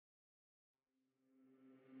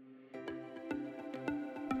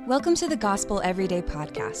Welcome to the Gospel Everyday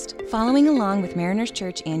podcast, following along with Mariners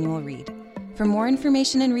Church Annual Read. For more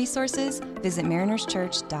information and resources, visit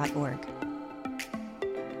marinerschurch.org.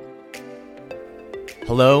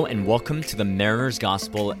 Hello and welcome to the Mariners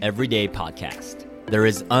Gospel Everyday podcast. There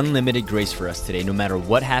is unlimited grace for us today, no matter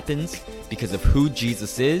what happens, because of who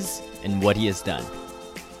Jesus is and what he has done.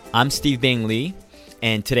 I'm Steve Bang Lee,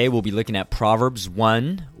 and today we'll be looking at Proverbs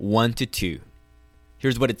 1:1-2.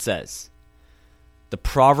 Here's what it says. The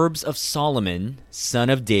Proverbs of Solomon, son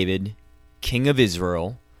of David, king of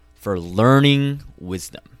Israel, for learning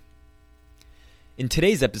wisdom. In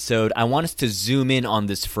today's episode, I want us to zoom in on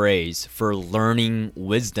this phrase, for learning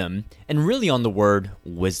wisdom, and really on the word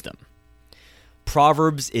wisdom.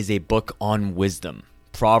 Proverbs is a book on wisdom.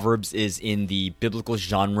 Proverbs is in the biblical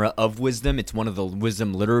genre of wisdom. It's one of the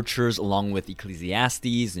wisdom literatures along with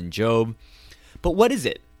Ecclesiastes and Job. But what is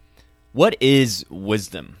it? What is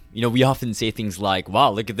wisdom? You know, we often say things like,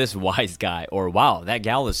 wow, look at this wise guy, or wow, that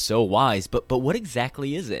gal is so wise. But what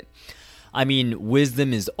exactly is it? I mean,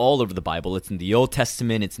 wisdom is all over the Bible. It's in the Old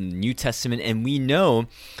Testament, it's in the New Testament, and we know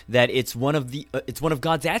that it's one of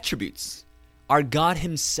God's attributes. Our God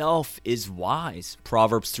himself is wise.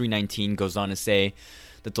 Proverbs 3:19 goes on to say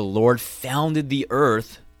that the Lord founded the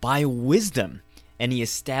earth by wisdom, and he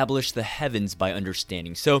established the heavens by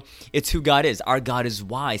understanding. So it's who God is. Our God is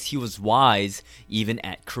wise. He was wise even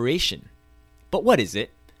at creation. But what is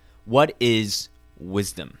it? What is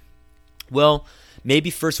wisdom? Well,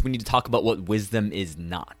 maybe first we need to talk about what wisdom is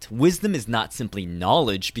not. Wisdom is not simply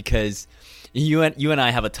knowledge, because you and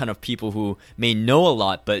I have a ton of people who may know a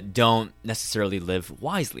lot but don't necessarily live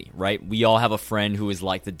wisely, right? We all have a friend who is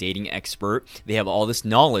like the dating expert. They have all this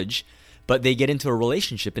knowledge, but they get into a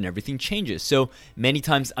relationship and everything changes. So many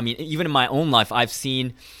times, I mean, even in my own life, I've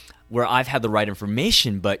seen where I've had the right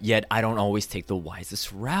information, but yet I don't always take the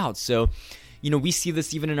wisest route. So, you know, we see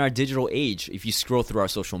this even in our digital age. If you scroll through our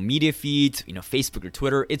social media feeds, you know, Facebook or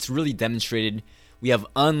Twitter, it's really demonstrated we have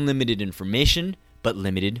unlimited information, but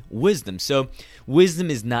limited wisdom. So wisdom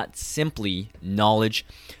is not simply knowledge,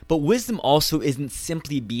 but wisdom also isn't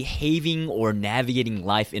simply behaving or navigating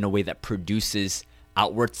life in a way that produces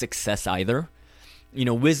outward success either. You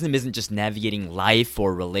know, wisdom isn't just navigating life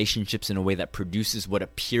or relationships in a way that produces what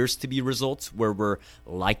appears to be results, where we're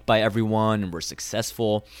liked by everyone and we're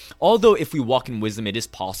successful. Although if we walk in wisdom, it is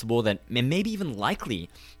possible that, and maybe even likely,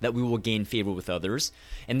 that we will gain favor with others,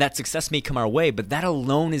 and that success may come our way, but that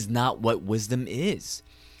alone is not what wisdom is.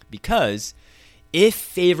 Because if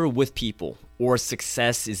favor with people or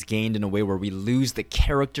success is gained in a way where we lose the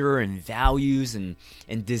character and values and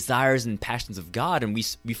desires and passions of God, and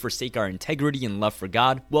we forsake our integrity and love for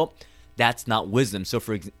God, well, that's not wisdom. So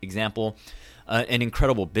for example, an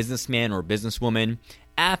incredible businessman or businesswoman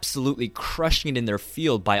absolutely crushing it in their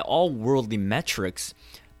field by all worldly metrics,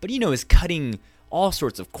 but is cutting all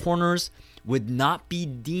sorts of corners, would not be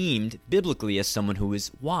deemed biblically as someone who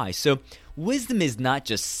is wise. So wisdom is not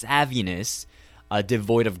just savviness,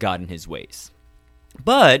 devoid of God and his ways.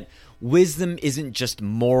 But wisdom isn't just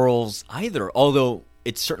morals either, although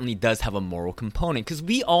it certainly does have a moral component, because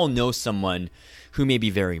we all know someone who may be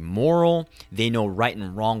very moral, they know right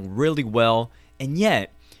and wrong really well, and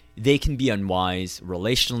yet they can be unwise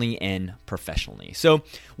relationally and professionally. So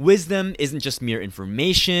wisdom isn't just mere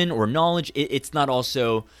information or knowledge, it's not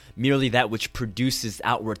also merely that which produces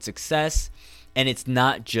outward success, and it's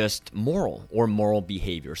not just moral or moral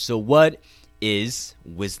behavior. So what is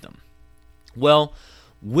wisdom? Well,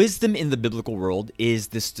 wisdom in the biblical world is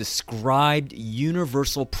this described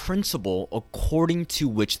universal principle according to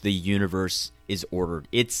which the universe is ordered.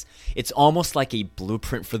 It's almost like a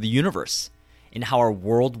blueprint for the universe and how our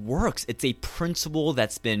world works. It's a principle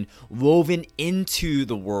that's been woven into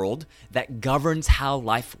the world that governs how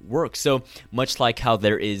life works. So much like how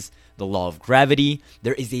there is the law of gravity,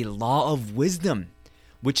 there is a law of wisdom,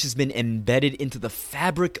 which has been embedded into the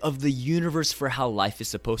fabric of the universe for how life is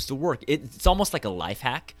supposed to work. It's almost like a life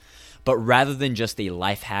hack, but rather than just a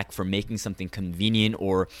life hack for making something convenient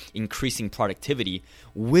or increasing productivity,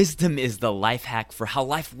 wisdom is the life hack for how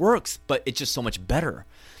life works, but it's just so much better.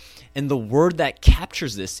 And the word that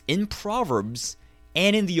captures this in Proverbs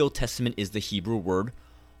and in the Old Testament is the Hebrew word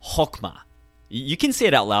chokmah. You can say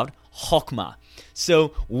it out loud, chokmah.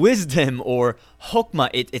 So wisdom or chokmah,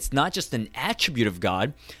 it's not just an attribute of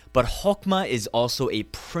God, but chokmah is also a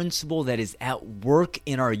principle that is at work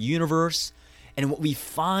in our universe. And what we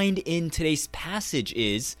find in today's passage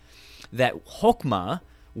is that chokmah,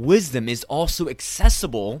 wisdom, is also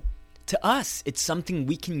accessible to us. It's something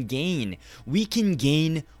we can gain. We can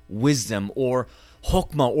gain wisdom or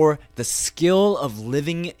Chokmah, or the skill of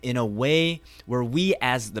living in a way where we,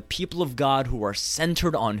 as the people of God who are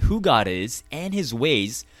centered on who God is and his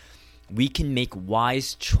ways, we can make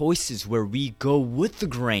wise choices where we go with the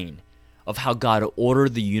grain of how God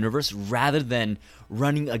ordered the universe rather than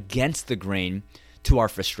running against the grain to our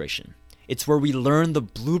frustration. It's where we learn the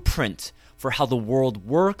blueprint for how the world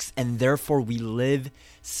works, and therefore we live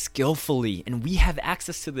skillfully, and we have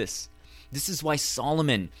access to this. This is why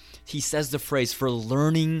Solomon, he says the phrase, for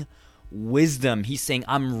learning wisdom. He's saying,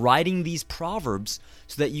 I'm writing these proverbs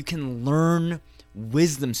so that you can learn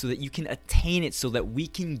wisdom, so that you can attain it, so that we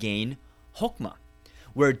can gain chokmah.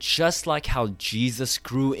 Where just like how Jesus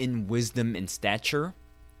grew in wisdom and stature,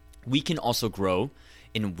 we can also grow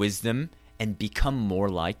in wisdom and become more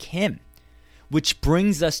like him. Which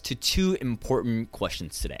brings us to two important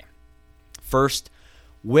questions today. First,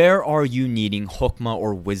 where are you needing chokmah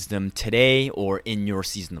or wisdom today or in your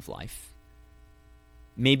season of life?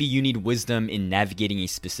 Maybe you need wisdom in navigating a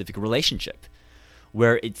specific relationship,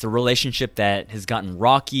 where it's a relationship that has gotten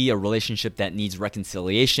rocky, a relationship that needs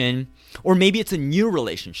reconciliation, or maybe it's a new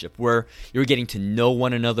relationship where you're getting to know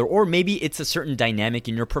one another, or maybe it's a certain dynamic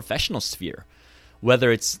in your professional sphere,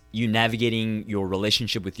 whether it's you navigating your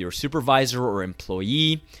relationship with your supervisor or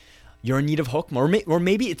employee. You're in need of chokmah, or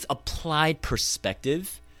maybe it's applied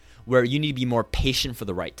perspective where you need to be more patient for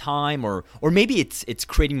the right time, or maybe it's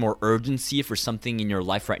creating more urgency for something in your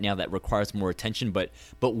life right now that requires more attention. But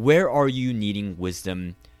where are you needing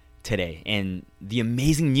wisdom today? And the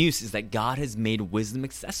amazing news is that God has made wisdom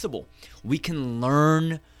accessible. We can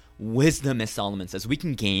learn wisdom, as Solomon says. We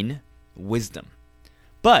can gain wisdom.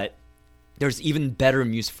 But there's even better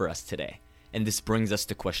news for us today, and this brings us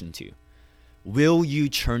to question 2. Will you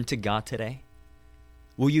turn to God today?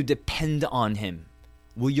 Will you depend on him?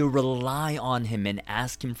 Will you rely on him and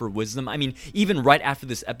ask him for wisdom? I mean, even right after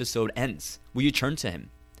this episode ends, will you turn to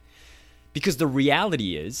him? Because the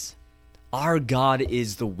reality is, our God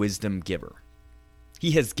is the wisdom giver.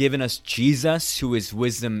 He has given us Jesus, who is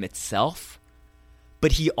wisdom itself,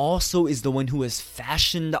 but he also is the one who has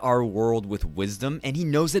fashioned our world with wisdom, and he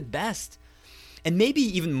knows it best. And maybe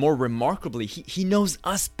even more remarkably, he knows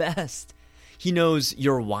us best. He knows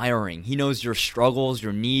your wiring. He knows your struggles,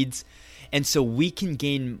 your needs. And so we can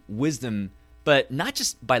gain wisdom, but not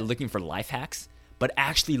just by looking for life hacks, but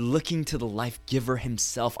actually looking to the life giver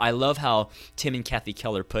himself. I love how Tim and Kathy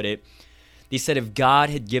Keller put it. They said if God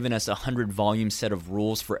had given us a 100-volume set of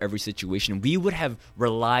rules for every situation, we would have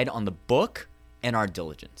relied on the book and our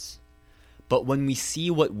diligence. But when we see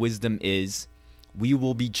what wisdom is, we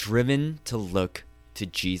will be driven to look to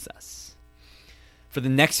Jesus. For the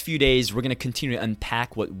next few days, we're going to continue to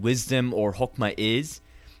unpack what wisdom or chokmah is.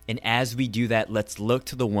 And as we do that, let's look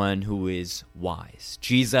to the one who is wise.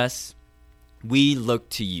 Jesus, we look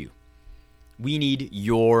to you. We need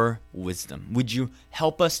your wisdom. Would you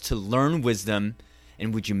help us to learn wisdom,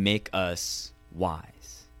 and would you make us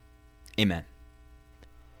wise? Amen.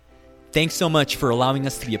 Thanks so much for allowing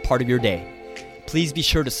us to be a part of your day. Please be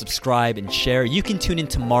sure to subscribe and share. You can tune in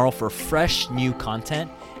tomorrow for fresh new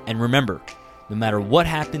content. And remember, no matter what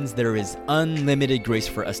happens, there is unlimited grace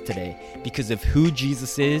for us today because of who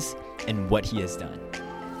Jesus is and what he has done.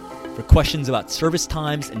 For questions about service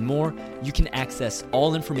times and more, you can access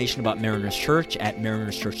all information about Mariners Church at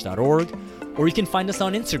marinerschurch.org, or you can find us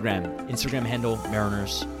on Instagram handle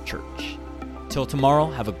Mariners Church. Till tomorrow,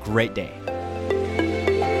 have a great day.